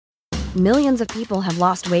Millions of people have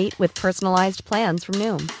lost weight with personalized plans from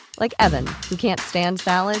Noom. Like Evan, who can't stand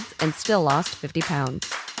salads and still lost 50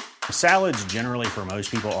 pounds. Salads generally for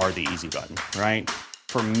most people are the easy button, right?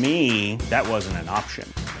 For me, that wasn't an option.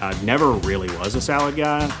 I never really was a salad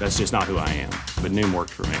guy. That's just not who I am. But Noom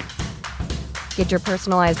worked for me. Get your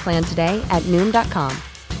personalized plan today at Noom.com.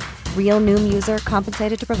 Real Noom user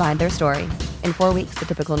compensated to provide their story. In 4 weeks, the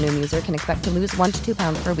typical Noom user can expect to lose 1 to 2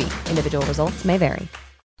 pounds per week. Individual results may vary.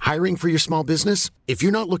 Hiring for your small business? If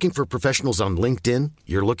you're not looking for professionals on LinkedIn,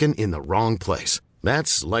 you're looking in the wrong place.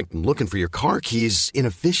 That's like looking for your car keys in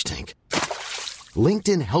a fish tank.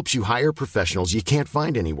 LinkedIn helps you hire professionals you can't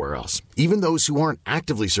find anywhere else, even those who aren't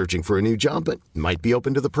actively searching for a new job but might be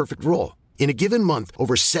open to the perfect role. In a given month,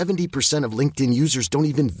 over 70% of LinkedIn users don't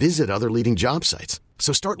even visit other leading job sites.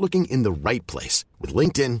 So start looking in the right place. With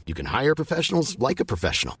LinkedIn, you can hire professionals like a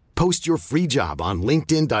professional. Post your free job on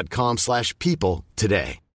linkedin.com/people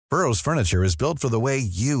today. Burrow's furniture is built for the way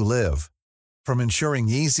you live. From ensuring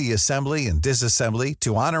easy assembly and disassembly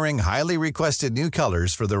to honoring highly requested new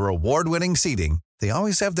colors for their award-winning seating, they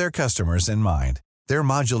always have their customers in mind. Their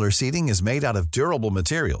modular seating is made out of durable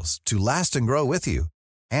materials to last and grow with you.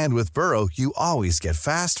 And with Burrow, you always get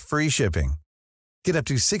fast, free shipping. Get up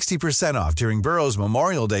to 60% off during Burrow's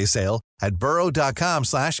Memorial Day sale at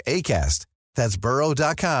burrow.com/ACAST. That's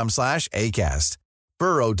burrow.com/ACAST.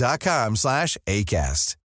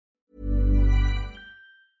 burrow.com/ACAST.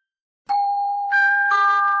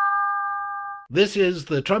 This is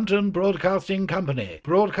the Trumpton Broadcasting Company,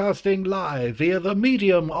 broadcasting live via the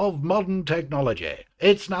medium of modern technology.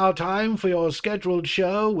 It's now time for your scheduled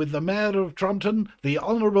show with the Mayor of Trumpton, the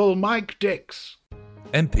Honourable Mike Dix.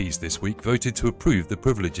 MPs this week voted to approve the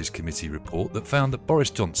Privileges Committee report that found that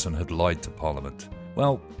Boris Johnson had lied to Parliament.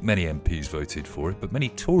 Well, many MPs voted for it, but many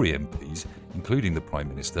Tory MPs, including the Prime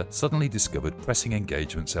Minister, suddenly discovered pressing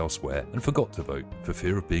engagements elsewhere and forgot to vote for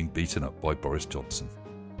fear of being beaten up by Boris Johnson.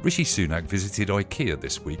 Rishi Sunak visited IKEA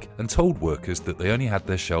this week and told workers that they only had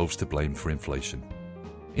their shelves to blame for inflation.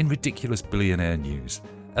 In ridiculous billionaire news,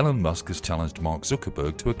 Elon Musk has challenged Mark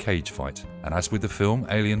Zuckerberg to a cage fight, and as with the film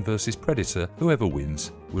Alien vs Predator, whoever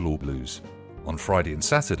wins will all lose. On Friday and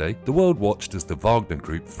Saturday, the world watched as the Wagner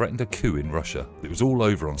Group threatened a coup in Russia. It was all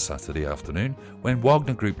over on Saturday afternoon when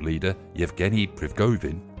Wagner Group leader Yevgeny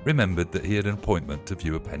Prigozhin remembered that he had an appointment to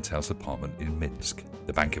view a penthouse apartment in Minsk.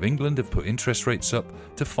 The Bank of England have put interest rates up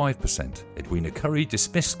to 5%. Edwina Currie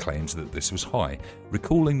dismissed claims that this was high,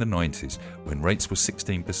 recalling the 90s when rates were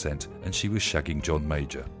 16% and she was shagging John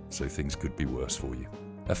Major, so things could be worse for you.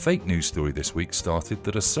 A fake news story this week started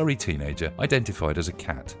that a Surrey teenager identified as a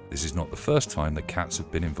cat. This is not the first time that cats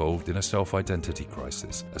have been involved in a self-identity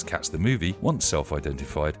crisis, as Cats the movie once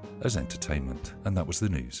self-identified as entertainment. And that was the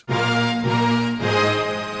news.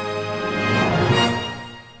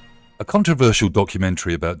 A controversial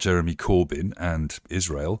documentary about Jeremy Corbyn and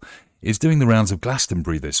Israel is doing the rounds of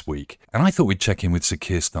Glastonbury this week, and I thought we'd check in with Sir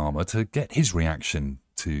Keir Starmer to get his reaction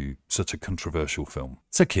to such a controversial film.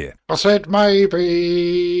 Sir Keir. I said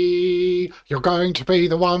maybe you're going to be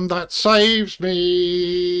the one that saves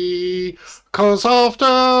me. 'Cause after...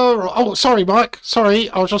 Oh, sorry, Mike. Sorry,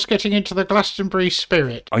 I was just getting into the Glastonbury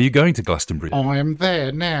spirit. Are you going to Glastonbury? I am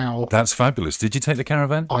there now. That's fabulous. Did you take the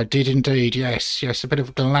caravan? I did indeed, yes. Yes, a bit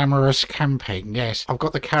of glamorous camping, yes. I've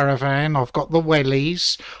got the caravan, I've got the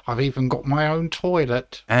wellies, I've even got my own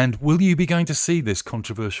toilet. And will you be going to see this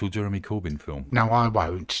controversial Jeremy Corbyn film? No, I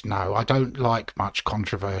won't. No, I don't like much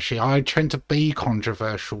controversy. I tend to be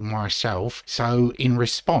controversial myself. So, in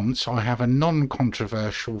response, I have a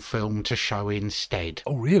non-controversial film to show instead.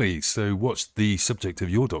 Oh, really? So what's the subject of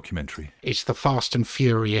your documentary? It's the Fast and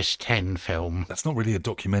Furious 10 film. That's not really a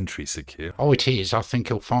documentary, Sir Keir. Oh, it is. I think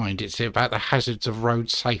you'll find it's about the hazards of road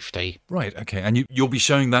safety. Right, okay. And you'll be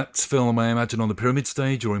showing that film, I imagine, on the Pyramid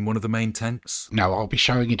stage or in one of the main tents? No, I'll be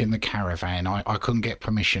showing it in the caravan. I couldn't get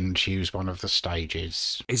permission to use one of the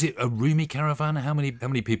stages. Is it a roomy caravan? How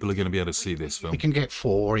many people are going to be able to see this film? We can get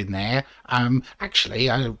 4 in there. Actually,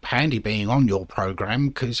 handy being on your programme,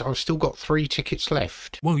 because I've still got 3 tickets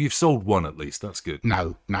left. Well, you've sold 1 at least. That's good.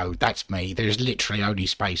 No, that's me. There's literally only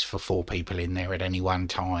space for 4 people in there at any one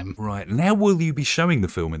time. Right. And how will you be showing the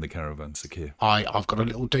film in the caravan, Sir Keir? I've got a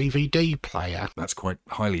little DVD player. That's quite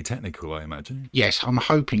highly technical, I imagine. Yes, I'm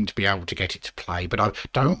hoping to be able to get it to play, but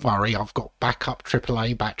don't worry, I've got backup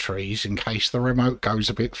AAA batteries in case the remote goes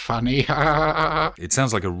a bit funny. It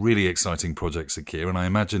sounds like a really exciting project, Sir Keir, and I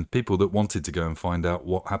imagine people that wanted to go and find out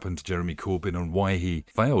what happened to Jeremy Corbyn and why he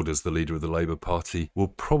failed as the leader of of the Labour Party will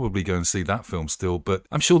probably go and see that film still, but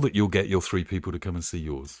I'm sure that you'll get your 3 people to come and see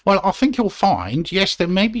yours. Well, I think you'll find, yes, there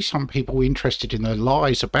may be some people interested in the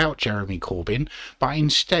lies about Jeremy Corbyn, but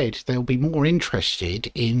instead they'll be more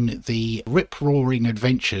interested in the rip-roaring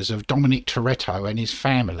adventures of Dominic Toretto and his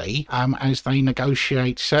family as they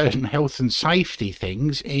negotiate certain health and safety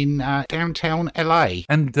things in downtown LA.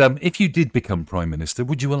 And if you did become Prime Minister,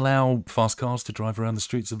 would you allow fast cars to drive around the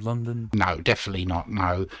streets of London? No, definitely not.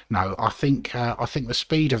 No. I think the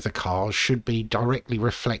speed of the cars should be directly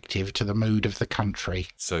reflective to the mood of the country.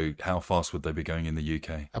 So how fast would they be going in the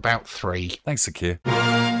UK? About 3. Thanks, Sakir.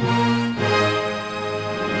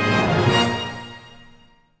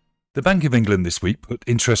 The Bank of England this week put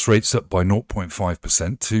interest rates up by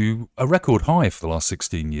 0.5% to a record high for the last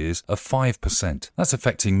 16 years of 5%. That's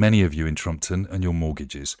affecting many of you in Trumpton and your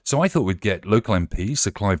mortgages. So I thought we'd get local MP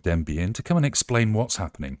Sir Clive Denby in to come and explain what's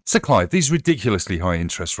happening. Sir Clive, these ridiculously high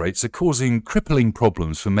interest rates are causing crippling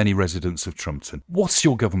problems for many residents of Trumpton. What's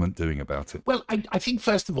your government doing about it? Well, I think,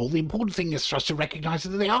 first of all, the important thing is for us to recognise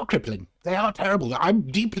that they are crippling. They are terrible. I'm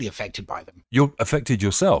deeply affected by them. You're affected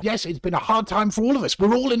yourself? Yes, it's been a hard time for all of us.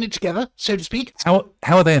 We're all in it together, so to speak. How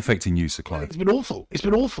are they affecting you, Sir Clive? It's been awful. It's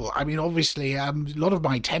been awful. I mean, obviously, a lot of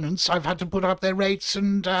my tenants, I've had to put up their rates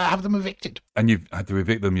and have them evicted. And you've had to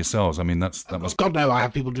evict them yourselves? I mean, that must... God, no, I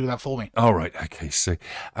have people do that for me. All right, okay, so...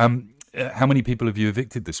 how many people have you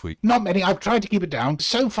evicted this week? Not many. I've tried to keep it down.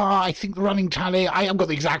 So far, I think the running tally, I haven't got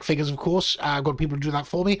the exact figures, of course. I've got people to do that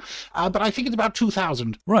for me. But I think it's about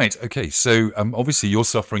 2,000. Right. Okay. So obviously you're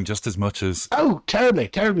suffering just as much as... Oh, terribly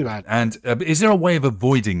bad. And is there a way of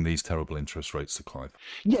avoiding these terrible interest rates, Sir Clive?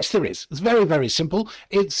 Yes, there is. It's very, very simple.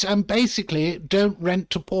 It's basically don't rent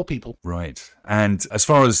to poor people. Right. And as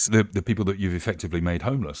far as the people that you've effectively made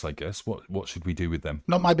homeless, I guess, what should we do with them?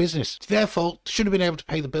 Not my business. It's their fault. Should have been able to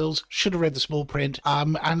pay the bills. Should have read the small print.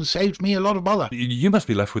 And saved me a lot of bother. You must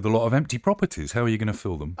be left with a lot of empty properties. How are you going to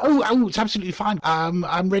fill them? Oh, it's absolutely fine.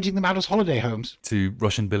 I'm renting them out as holiday homes. To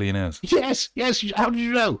Russian billionaires? Yes. How did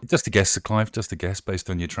you know? Just a guess, Sir Clive. Just a guess based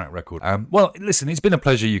on your track record. Well, listen, it's been a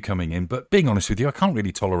pleasure you coming in, but being honest with you, I can't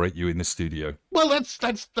really tolerate you in the studio. Well, that's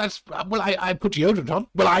well, I put deodorant on.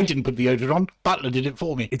 Well, I didn't put the deodorant on. Butler did it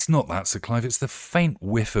for me. It's not that, Sir Clive. It's the faint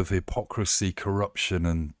whiff of hypocrisy, corruption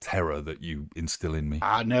and terror that you instill in me.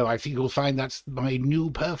 No, I think you'll find that's my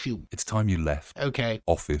new perfume. It's time you left. Okay.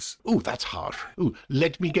 Office. Oh, that's harsh. Oh,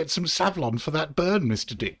 let me get some Savlon for that burn,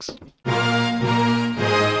 Mr. Dix.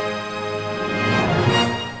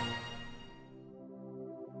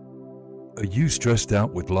 Are you stressed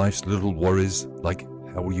out with life's little worries, like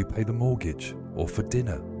how will you pay the mortgage, or for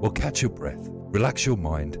dinner? Well, catch your breath, relax your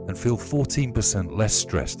mind, and feel 14% less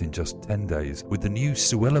stressed in just 10 days with the new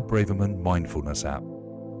Suella Braverman Mindfulness app.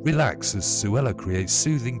 Relax as Suella creates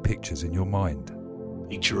soothing pictures in your mind.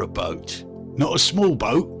 Picture a boat. Not a small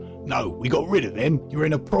boat. No, we got rid of them. You're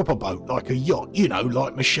in a proper boat, like a yacht, you know,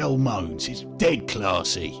 like Michelle Moans. It's dead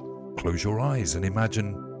classy. Close your eyes and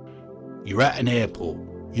imagine you're at an airport.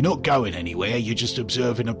 You're not going anywhere, you're just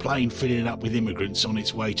observing a plane filling up with immigrants on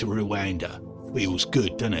its way to Rwanda. Feels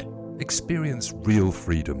good, doesn't it? experience real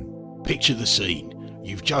freedom. Picture the scene.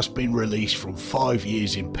 You've just been released from 5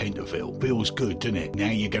 years in Pentonville. Feels good, doesn't it? Now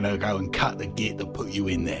you're going to go and cut the git that put you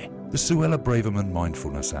in there. The Suella Braverman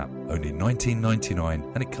Mindfulness app, only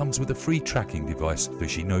 $19.99, and it comes with a free tracking device so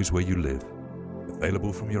she knows where you live.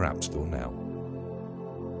 Available from your app store now.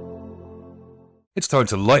 It's time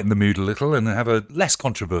to lighten the mood a little and have a less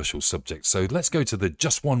controversial subject. So let's go to the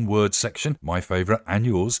just one word section, my favourite and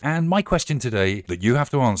yours. And my question today that you have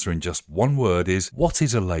to answer in just one word is, what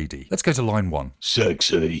is a lady? Let's go to line 1.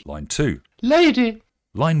 Sexy. Line 2. Lady.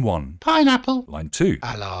 Line 1. Pineapple. Line 2.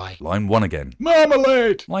 Ally. Line 1 again.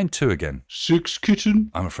 Marmalade. Line 2 again. Sex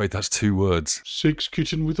kitten. I'm afraid that's 2 words. Sex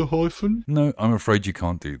kitten with a hyphen? No, I'm afraid you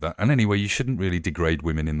can't do that. And anyway, you shouldn't really degrade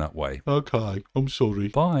women in that way. Okay, I'm sorry.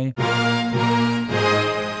 Bye.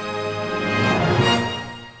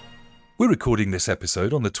 We're recording this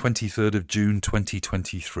episode on the 23rd of June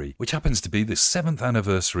 2023, which happens to be the 7th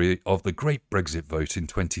anniversary of the Great Brexit vote in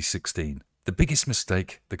 2016. The biggest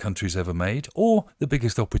mistake the country's ever made, or the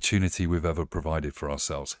biggest opportunity we've ever provided for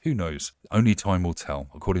ourselves. Who knows? Only time will tell.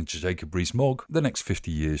 According to Jacob Rees-Mogg, the next 50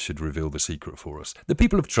 years should reveal the secret for us. The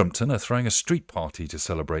people of Trumpton are throwing a street party to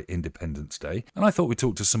celebrate Independence Day, and I thought we'd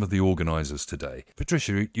talk to some of the organisers today.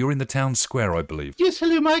 Patricia, you're in the town square, I believe. Yes,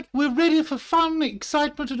 hello, Mike. We're ready for fun,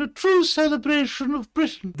 excitement, and a true celebration of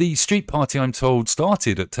Britain. The street party, I'm told,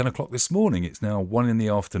 started at 10 o'clock this morning. It's now 1 in the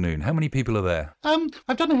afternoon. How many people are there?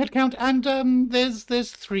 I've done a head count, and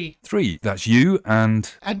there's three. Three. That's you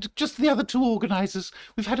and... And just the other two organisers.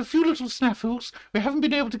 We've had a few little snafus. We haven't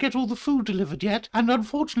been able to get all the food delivered yet, and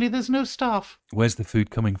unfortunately there's no staff. Where's the food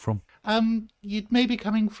coming from? It may be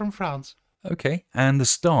coming from France. Okay. And the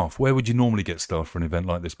staff, where would you normally get staff for an event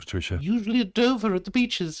like this, Patricia? Usually at Dover at the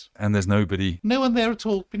beaches. And there's nobody... No one there at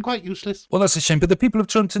all. Been quite useless. Well, that's a shame, but the people of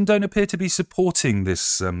Trumpton don't appear to be supporting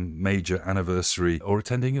this major anniversary or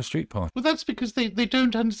attending your street party. Well, that's because they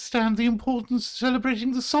don't understand the importance of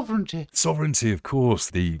celebrating the sovereignty. Sovereignty, of course,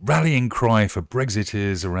 the rallying cry for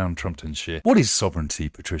Brexiteers around Trumptonshire. What is sovereignty,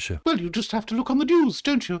 Patricia? Well, you just have to look on the news,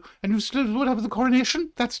 don't you? And you still whatever the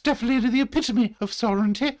coronation. That's definitely the epitome of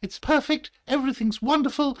sovereignty. It's perfect. Everything's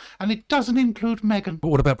wonderful, and it doesn't include Meghan. But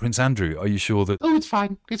what about Prince Andrew? Are you sure that... Oh, it's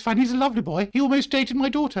fine. It's fine. He's a lovely boy. He almost dated my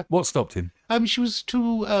daughter. What stopped him? She was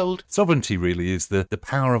too old. Sovereignty really is the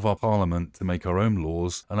power of our parliament to make our own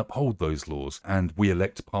laws and uphold those laws. And we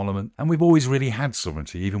elect parliament, and we've always really had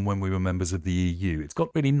sovereignty, even when we were members of the EU. It's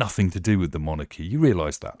got really nothing to do with the monarchy. You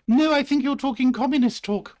realise that? No, I think you're talking communist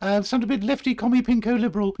talk. Sound a bit lefty, commie, pinko,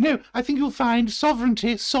 liberal. No, I think you'll find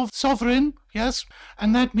sovereignty, sovereign, yes,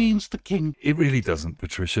 and that means the king. It really doesn't,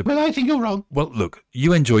 Patricia. Well, I think you're wrong. Well, look,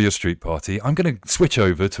 you enjoy your street party. I'm going to switch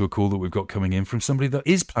over to a call that we've got coming in from somebody that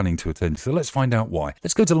is planning to attend. So let's find out why.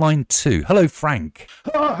 Let's go to line 2. Hello, Frank.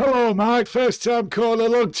 Oh, hello, Mike. First time caller,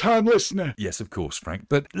 long time listener. Yes, of course, Frank.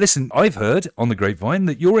 But listen, I've heard on the grapevine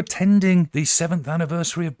that you're attending the 7th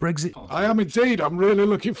anniversary of Brexit. I am indeed. I'm really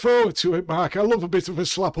looking forward to it, Mike. I love a bit of a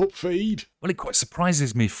slap-up feed. Well, it quite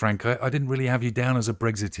surprises me, Frank. I didn't really have you down as a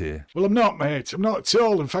Brexiteer. Well, I'm not, mate. I'm not at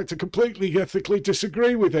all. In fact, I completely ethically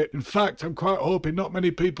disagree with it. In fact, I'm quite hoping not many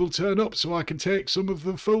people turn up so I can take some of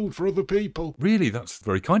the food for other people. Really? That's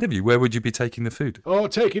very kind of you. Where would you be taking the food? Oh,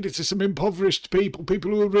 taking it to some impoverished people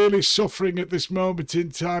who are really suffering at this moment in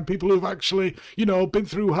time, people who've actually, been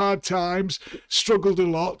through hard times, struggled a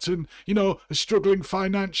lot and, are struggling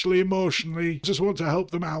financially, emotionally. Just want to help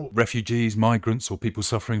them out. Refugees, migrants, or people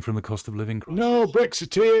suffering from the cost of living crisis? No,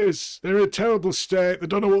 Brexiteers. They're in a terrible state. They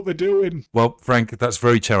don't know what they're doing. Well, Frank, that's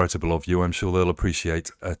very charitable of you. I'm sure they'll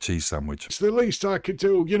appreciate a cheese sandwich. It's the least I could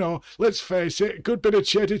do, Let's face it, a good bit of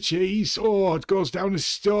cheddar cheese. Oh, it goes down a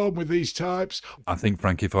storm with these types. I think,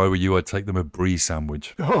 Frank, if I were you, I'd take them a brie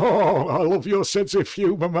sandwich. Oh, I love your sense of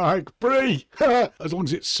humour, Mike. Brie! As long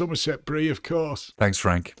as it's Somerset Brie, of course. Thanks,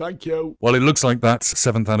 Frank. Thank you. Well, it looks like that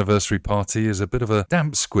 7th anniversary party is a bit of a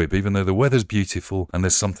damp squib, even though the weather's beautiful and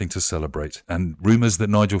there's something to celebrate. And rumours that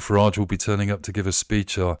Nigel Farage will be turning up to give a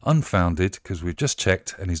speech are unfounded, because we've just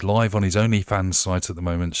checked and he's live on his OnlyFans site at the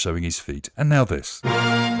moment showing his feet. And now this.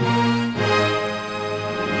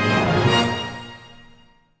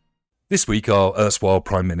 This week, our erstwhile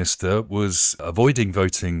Prime Minister was avoiding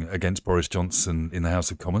voting against Boris Johnson in the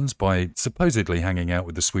House of Commons by supposedly hanging out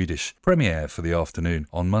with the Swedish Premier for the afternoon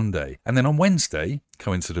on Monday. And then on Wednesday,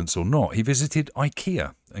 coincidence or not, he visited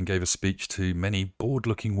IKEA and gave a speech to many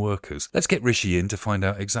bored-looking workers. Let's get Rishi in to find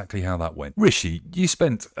out exactly how that went. Rishi, you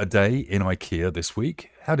spent a day in IKEA this week.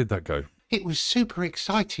 How did that go? It was super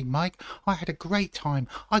exciting, Mike. I had a great time.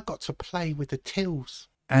 I got to play with the tills.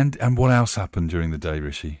 And what else happened during the day,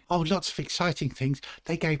 Rishi? Oh, lots of exciting things.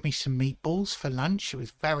 They gave me some meatballs for lunch. It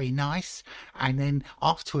was very nice. And then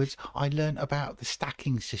afterwards, I learnt about the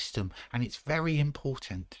stacking system, and it's very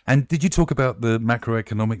important. And did you talk about the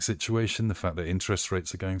macroeconomic situation, the fact that interest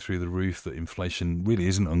rates are going through the roof, that inflation really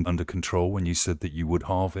isn't under control when you said that you would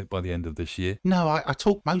halve it by the end of this year? No, I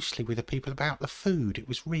talked mostly with the people about the food. It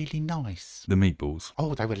was really nice. The meatballs?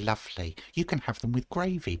 Oh, they were lovely. You can have them with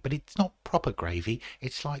gravy, but it's not proper gravy.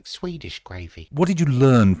 It's like Swedish gravy. What did you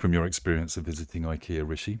learn from your experience of visiting IKEA,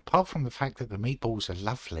 Rishi? Apart from the fact that the meatballs are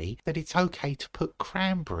lovely, that it's okay to put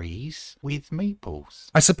cranberries with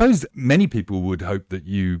meatballs. I suppose that many people would hope that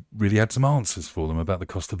you really had some answers for them about the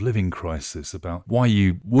cost of living crisis, about why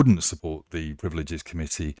you wouldn't support the Privileges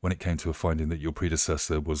Committee when it came to a finding that your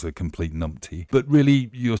predecessor was a complete numpty. But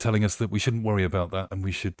really, you're telling us that we shouldn't worry about that and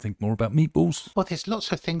we should think more about meatballs? Well, there's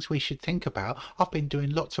lots of things we should think about. I've been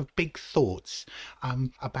doing lots of big thoughts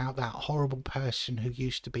about that horrible person who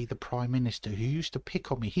used to be the Prime Minister, who used to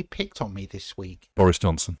pick on me. He picked on me this week. Boris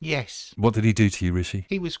Johnson? Yes. What did he do to you, Rishi?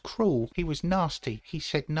 He was cruel. He was nasty. He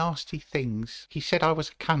said nasty things. He said I was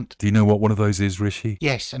a cunt. Do you know what one of those is, Rishi?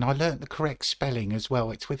 Yes, and I learnt the correct spelling as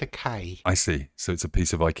well. It's with a K. I see. So it's a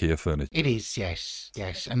piece of IKEA furniture. It is, yes.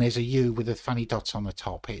 And there's a U with a funny dot on the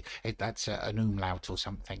top. That's an umlaut or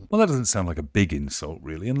something. Well, that doesn't sound like a big insult,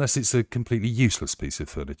 really, unless it's a completely useless piece of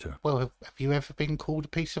furniture. Well, have you ever been called called a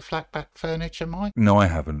piece of flatback furniture, Mike? No, I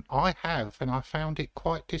haven't. I have, and I found it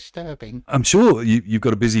quite disturbing. I'm sure you've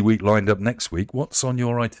got a busy week lined up next week. What's on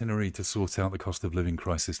your itinerary to sort out the cost of living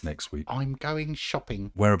crisis next week? I'm going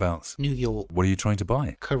shopping. Whereabouts? New York. What are you trying to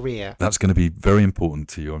buy? Career. That's going to be very important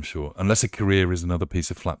to you, I'm sure. Unless a career is another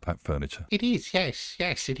piece of flat-pack furniture. It is, yes.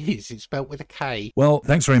 Yes, it is. It's spelt with a K. Well,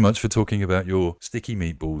 thanks very much for talking about your sticky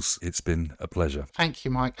meatballs. It's been a pleasure. Thank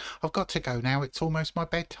you, Mike. I've got to go now. It's almost my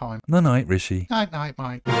bedtime. Night-night, Rishi. Night-night,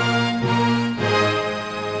 Mike.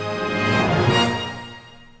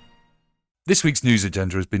 This week's news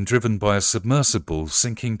agenda has been driven by a submersible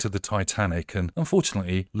sinking to the Titanic and,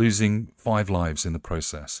 unfortunately, losing 5 lives in the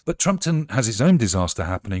process. But Trumpton has its own disaster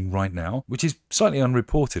happening right now, which is slightly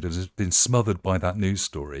unreported and has been smothered by that news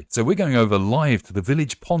story. So we're going over live to the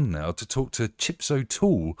village pond now to talk to Chips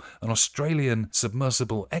O'Toole, an Australian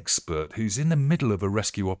submersible expert who's in the middle of a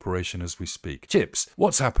rescue operation as we speak. Chips,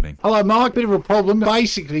 what's happening? Hello, Mark. Bit of a problem.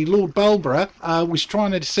 Basically, Lord Bulborough was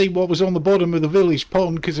trying to see what was on the bottom of the village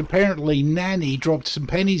pond because apparently Nanny dropped some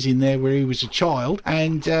pennies in there where he was a child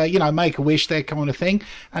and, make a wish, that kind of thing.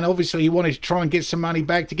 And obviously he wanted to try and get some money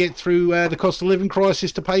back to get through the cost of living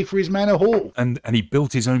crisis to pay for his manor hall. And he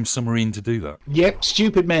built his own submarine to do that? Yep,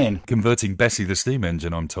 stupid man. Converting Bessie the steam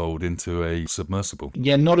engine, I'm told, into a submersible.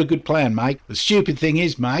 Yeah, not a good plan, mate. The stupid thing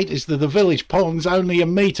is, mate, is that the village pond's only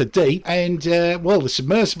 1 metre deep and, the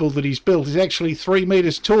submersible that he's built is actually 3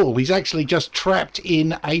 metres tall. He's actually just trapped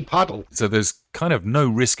in a puddle. So there's kind of no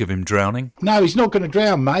risk of him drowning? No, he's not going to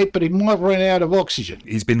drown, mate, but he might run out of oxygen.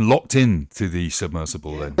 He's been locked in to the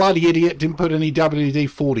submersible then. Bloody idiot, didn't put any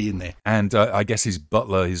WD-40 in there. And I guess his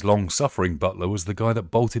butler, his long-suffering butler, was the guy that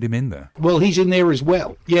bolted him in there. Well, he's in there as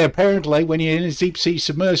well. Yeah, apparently when you're in a deep-sea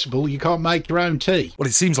submersible, you can't make your own tea. Well,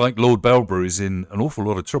 it seems like Lord Bulborough is in an awful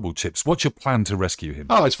lot of trouble, Chips. What's your plan to rescue him?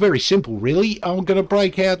 Oh, it's very simple, really. I'm going to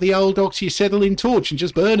break out the old oxyacetylene torch and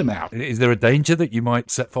just burn him out. Is there a danger that you might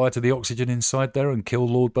set fire to the oxygen inside there and kill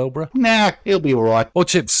Lord Bulborough? Nah, he'll be all right. Well,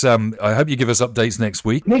 Chips, I hope you give us updates next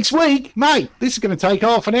week. Next week? Mate, this is going to take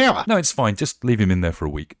half an hour. No, it's fine. Just leave him in there for a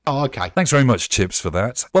week. Oh, okay. Thanks very much, Chips, for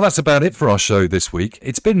that. Well, that's about it for our show this week.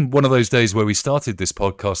 It's been one of those days where we started this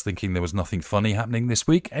podcast thinking there was nothing funny happening this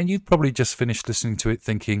week, and you've probably just finished listening to it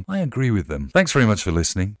thinking, I agree with them. Thanks very much for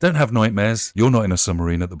listening. Don't have nightmares. You're not in a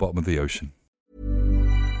submarine at the bottom of the ocean.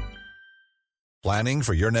 Planning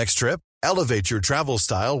for your next trip? Elevate your travel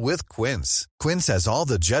style with Quince. Quince has all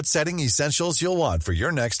the jet-setting essentials you'll want for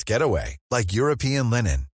your next getaway, like European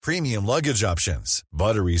linen, premium luggage options,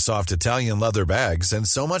 buttery soft Italian leather bags, and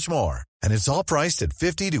so much more. And it's all priced at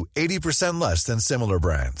 50 to 80% less than similar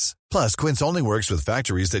brands. Plus, Quince only works with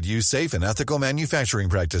factories that use safe and ethical manufacturing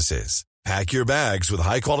practices. Pack your bags with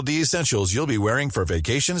high-quality essentials you'll be wearing for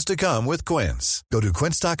vacations to come with Quince. Go to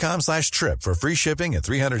quince.com/trip for free shipping and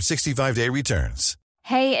 365-day returns.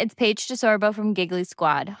 Hey, it's Paige DeSorbo from Giggly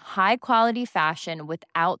Squad. High quality fashion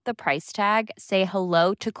without the price tag. Say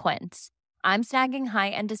hello to Quince. I'm snagging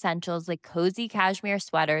high-end essentials like cozy cashmere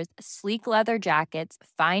sweaters, sleek leather jackets,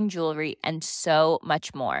 fine jewelry, and so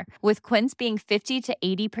much more. With Quince being 50 to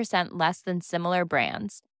 80% less than similar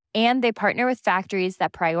brands. And they partner with factories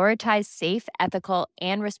that prioritize safe, ethical,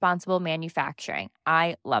 and responsible manufacturing.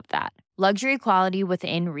 I love that. Luxury quality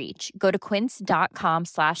within reach. Go to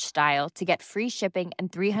quince.com/style to get free shipping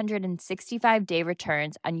and 365-day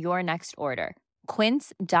returns on your next order.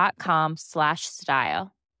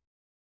 Quince.com/style.